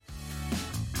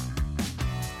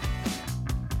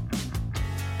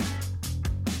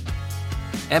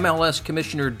MLS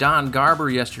Commissioner Don Garber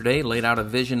yesterday laid out a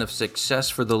vision of success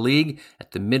for the league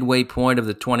at the midway point of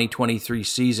the 2023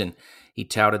 season. He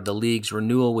touted the league's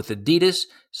renewal with Adidas,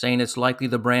 saying it's likely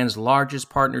the brand's largest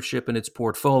partnership in its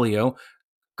portfolio.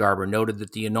 Garber noted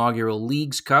that the inaugural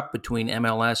Leagues Cup between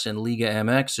MLS and Liga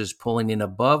MX is pulling in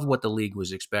above what the league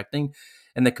was expecting,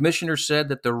 and the commissioner said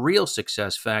that the real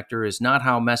success factor is not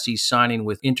how Messi's signing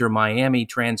with Inter Miami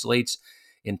translates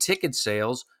in ticket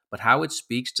sales, but how it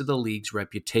speaks to the league's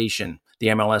reputation. The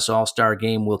MLS All-Star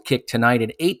Game will kick tonight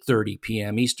at 8:30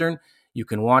 p.m. Eastern. You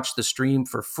can watch the stream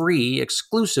for free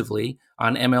exclusively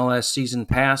on MLS Season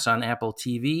Pass on Apple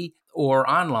TV or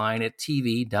online at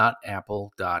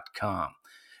tv.apple.com.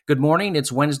 Good morning.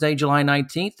 It's Wednesday, July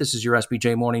 19th. This is your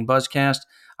SBJ Morning Buzzcast.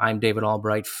 I'm David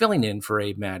Albright, filling in for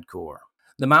Abe Madcore.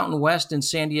 The Mountain West and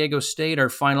San Diego State are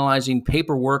finalizing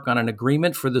paperwork on an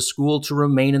agreement for the school to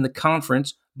remain in the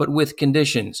conference, but with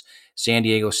conditions. San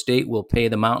Diego State will pay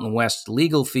the Mountain West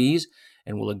legal fees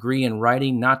and will agree in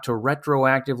writing not to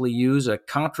retroactively use a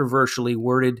controversially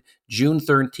worded June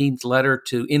 13th letter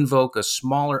to invoke a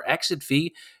smaller exit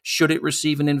fee should it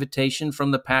receive an invitation from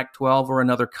the Pac-12 or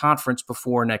another conference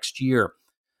before next year.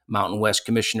 Mountain West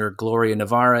Commissioner Gloria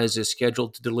Nevarez is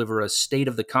scheduled to deliver a State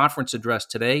of the Conference address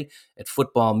today at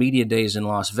Football Media Days in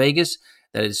Las Vegas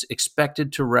that is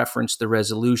expected to reference the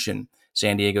resolution.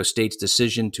 San Diego State's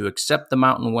decision to accept the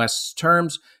Mountain West's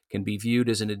terms can be viewed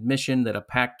as an admission that a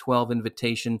Pac-12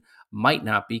 invitation might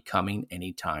not be coming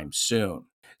anytime soon.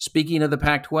 Speaking of the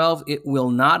Pac-12, it will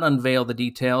not unveil the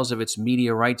details of its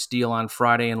media rights deal on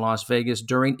Friday in Las Vegas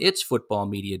during its Football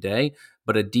Media Day,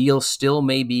 but a deal still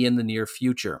may be in the near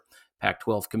future.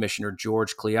 Pac-12 Commissioner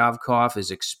George Kliavkoff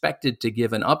is expected to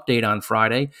give an update on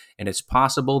Friday, and it's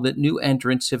possible that new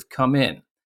entrants have come in.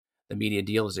 The media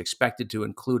deal is expected to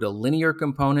include a linear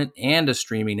component and a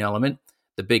streaming element.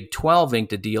 The Big 12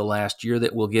 inked a deal last year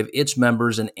that will give its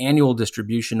members an annual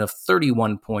distribution of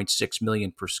 $31.6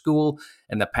 million per school,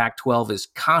 and the Pac-12 is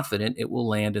confident it will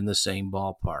land in the same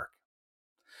ballpark.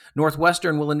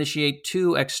 Northwestern will initiate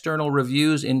 2 external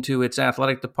reviews into its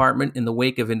athletic department in the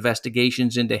wake of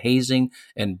investigations into hazing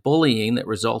and bullying that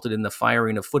resulted in the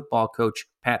firing of football coach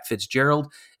Pat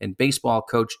Fitzgerald and baseball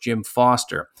coach Jim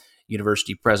Foster.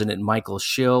 University President Michael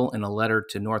Schill, in a letter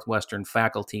to Northwestern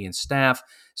faculty and staff,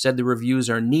 said the reviews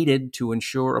are needed to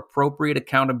ensure appropriate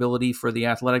accountability for the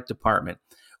athletic department.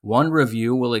 One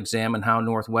review will examine how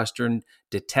Northwestern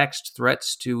detects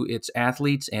threats to its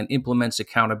athletes and implements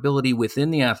accountability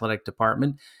within the athletic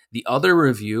department. The other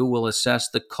review will assess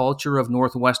the culture of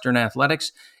Northwestern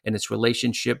athletics and its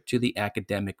relationship to the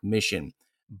academic mission.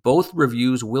 Both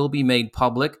reviews will be made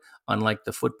public, unlike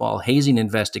the football hazing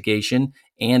investigation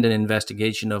and an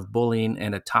investigation of bullying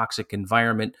and a toxic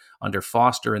environment under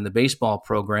Foster in the baseball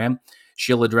program.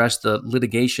 She'll address the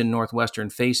litigation Northwestern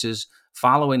faces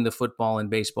following the football and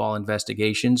baseball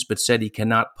investigations, but said he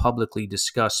cannot publicly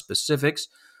discuss specifics.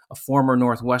 A former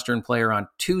Northwestern player on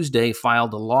Tuesday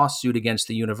filed a lawsuit against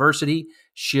the university,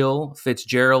 Schill,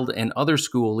 Fitzgerald, and other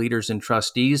school leaders and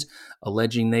trustees,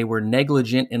 alleging they were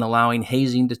negligent in allowing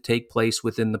hazing to take place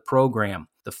within the program.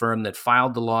 The firm that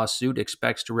filed the lawsuit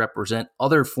expects to represent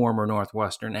other former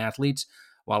Northwestern athletes,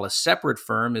 while a separate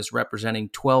firm is representing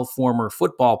 12 former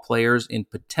football players in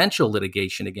potential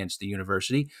litigation against the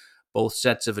university. Both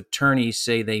sets of attorneys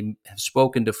say they have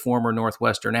spoken to former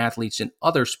Northwestern athletes in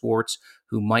other sports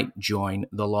who might join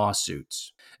the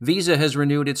lawsuits. Visa has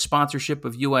renewed its sponsorship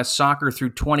of U.S. soccer through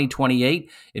 2028,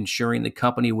 ensuring the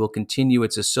company will continue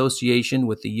its association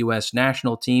with the U.S.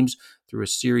 national teams through a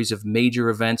series of major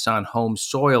events on home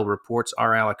soil, reports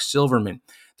R. Alex Silverman.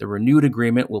 The renewed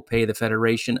agreement will pay the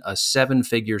Federation a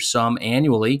 7-figure sum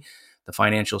annually. The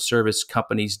financial service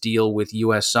company's deal with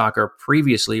U.S. Soccer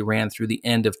previously ran through the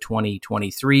end of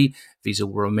 2023. Visa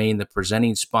will remain the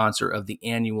presenting sponsor of the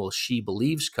annual She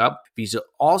Believes Cup. Visa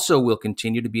also will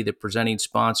continue to be the presenting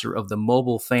sponsor of the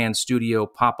Mobile Fan Studio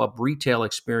pop-up retail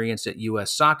experience at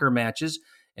U.S. Soccer matches,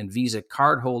 and Visa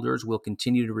cardholders will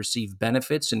continue to receive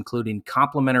benefits, including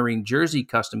complimentary jersey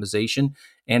customization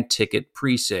and ticket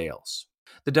pre-sales.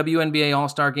 The WNBA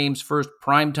All-Star Game's first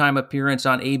primetime appearance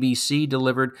on ABC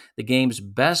delivered the game's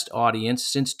best audience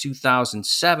since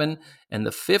 2007 and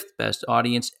the 5th best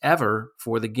audience ever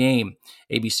for the game.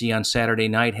 ABC on Saturday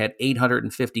night had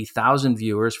 850,000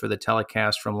 viewers for the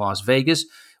telecast from Las Vegas,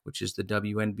 which is the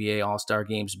WNBA All-Star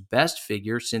Game's best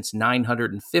figure since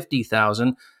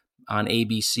 950,000 on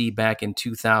ABC back in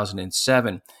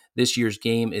 2007. This year's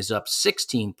game is up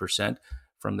 16%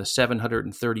 from the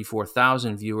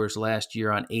 734,000 viewers last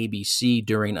year on ABC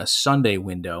during a Sunday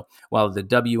window. While the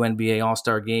WNBA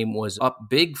All-Star Game was up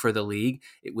big for the league,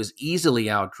 it was easily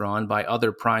outdrawn by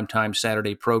other primetime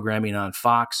Saturday programming on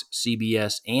Fox,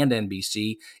 CBS, and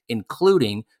NBC,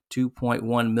 including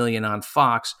 2.1 million on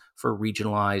Fox for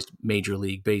regionalized Major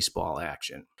League Baseball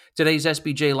action. Today's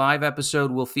SBJ Live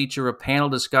episode will feature a panel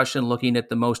discussion looking at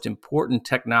the most important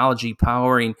technology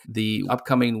powering the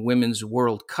upcoming Women's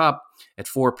World Cup. At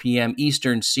 4 p.m.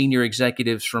 Eastern, senior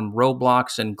executives from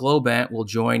Roblox and Globant will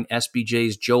join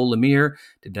SBJ's Joe Lemire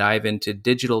to dive into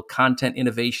digital content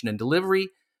innovation and delivery,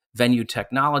 venue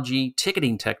technology,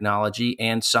 ticketing technology,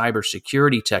 and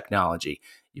cybersecurity technology.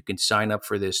 You can sign up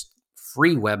for this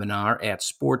free webinar at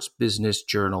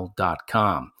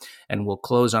sportsbusinessjournal.com. And we'll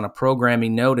close on a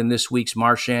programming note in this week's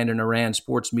Marchand and Aran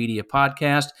Sports Media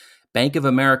Podcast. Bank of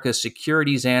America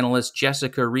securities analyst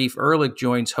Jessica Reif-Ehrlich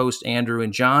joins host Andrew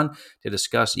and John to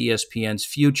discuss ESPN's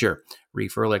future.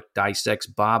 Reif-Ehrlich dissects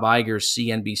Bob Iger's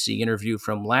CNBC interview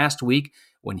from last week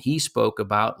when he spoke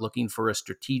about looking for a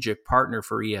strategic partner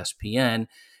for ESPN.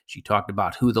 She talked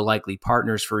about who the likely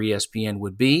partners for ESPN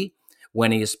would be,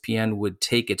 when ESPN would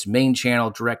take its main channel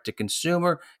direct to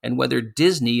consumer, and whether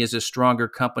Disney is a stronger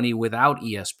company without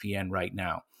ESPN right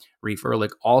now.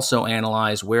 Reif-Ehrlich also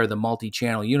analyzed where the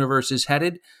multi-channel universe is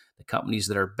headed, the companies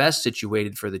that are best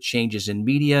situated for the changes in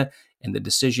media, and the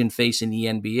decision facing the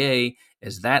NBA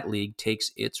as that league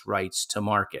takes its rights to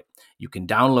market. You can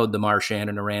download the Marchand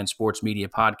and Aran Sports Media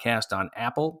Podcast on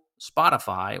Apple,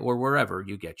 Spotify, or wherever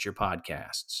you get your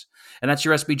podcasts. And that's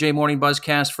your SBJ Morning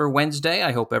Buzzcast for Wednesday.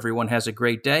 I hope everyone has a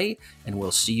great day, and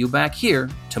we'll see you back here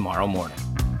tomorrow morning.